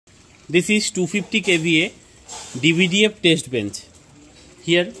This is 250 kVA DVDF Test Bench.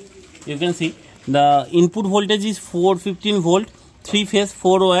 Here you can see the input voltage is 415 volt, 3 phase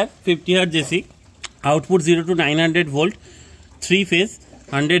 4 wire 50 Hz AC, output 0 to 900 volt, 3 phase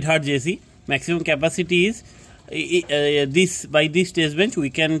 100 Hz AC. Maximum capacity is by this test bench we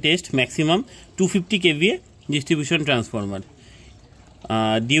can test maximum 250 kVA distribution transformer.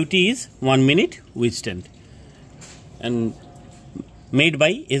 Duty is 1 minute withstand, and made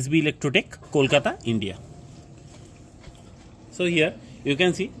by S.B.ELECTROTECH, Kolkata, India. So here you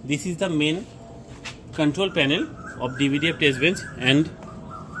can see this is the main control panel of DVDF test bench, and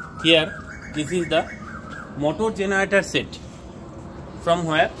here this is the motor generator set from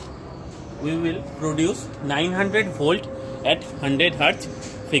where we will produce 900 volt at 100 Hz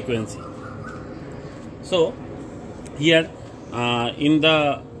frequency. So here in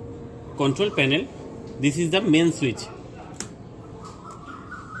the control panel, this is the main switch.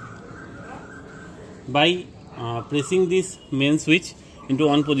 By pressing this main switch into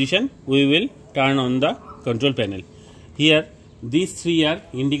on position, we will turn on the control panel. Here these 3 are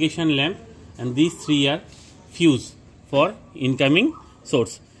indication lamp and these 3 are fuse for incoming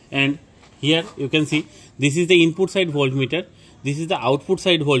source. And here you can see this is the input side voltmeter, this is the output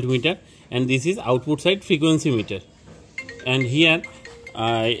side voltmeter, and this is output side frequency meter. And here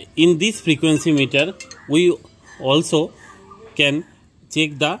in this frequency meter we also can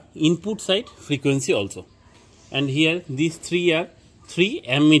check the input side frequency also. And here these 3 are 3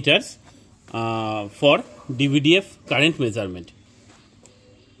 ammeters for DVDF current measurement.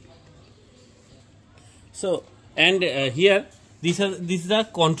 So and here this is the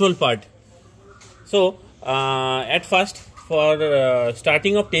control part. So at first, for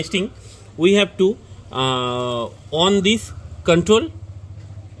starting of testing, we have to on this control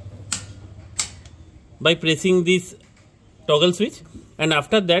by pressing this toggle switch, and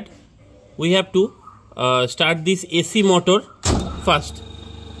after that we have to start this AC motor first.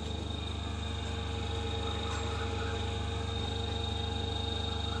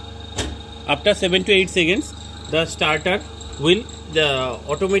 After 7 to 8 seconds, the starter will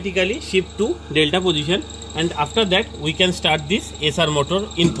automatically shift to delta position, and after that we can start this SR motor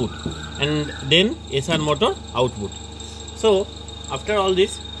input and then SR motor output. So after all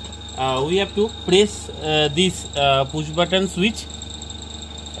this we have to press this push button switch,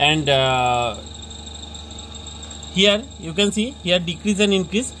 and here you can see here decrease and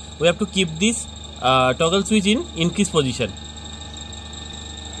increase. We have to keep this toggle switch in increase position,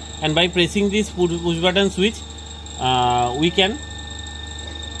 and by pressing this push button switch we can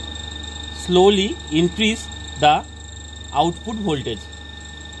slowly increase the output voltage.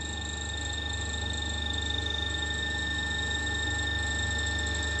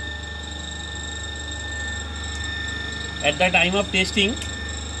 At the time of testing,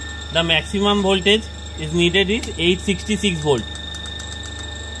 the maximum voltage is needed is 866 volt.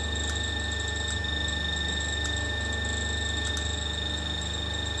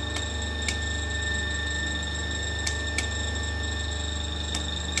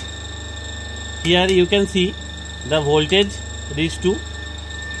 Here you can see the voltage reached to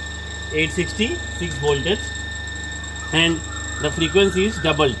 866 voltage, and the frequency is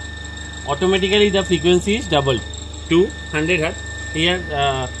doubled. Automatically the frequency is doubled to 100 Hz.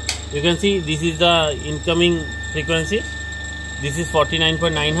 Here you can see this is the incoming frequency. This is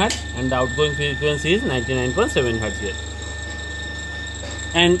 49.9 Hz and the outgoing frequency is 99.7 Hz here.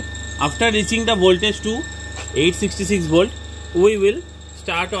 And after reaching the voltage to 866 volt, we will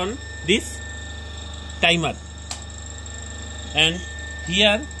start on this timer, and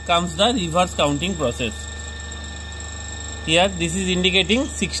here comes the reverse counting process. Here this is indicating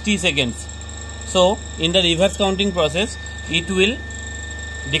 60 seconds. So in the reverse counting process it will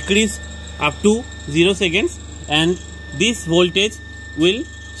decrease up to 0 seconds, and this voltage will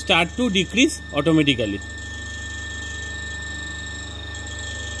start to decrease automatically.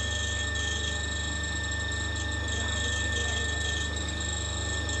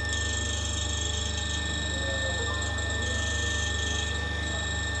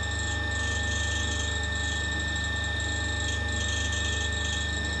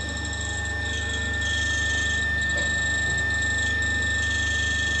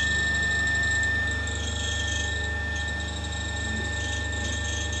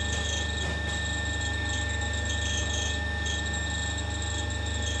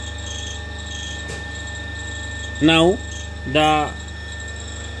 Now the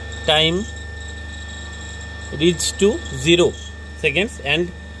time reached to 0 seconds,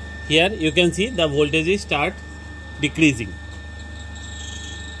 and here you can see the voltage start decreasing.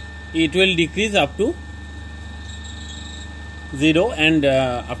 It will decrease up to 0, and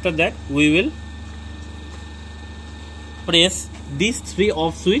after that we will press these 3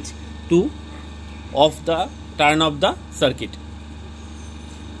 off switch to turn off the circuit.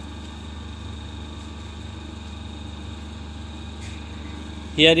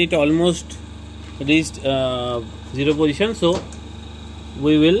 Here it almost reached 0 position, so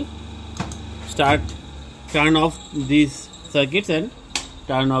we will turn off these circuits and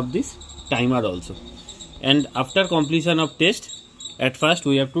turn off this timer also. And after completion of test, at first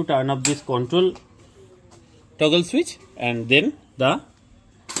we have to turn off this control toggle switch and then the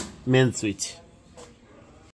main switch.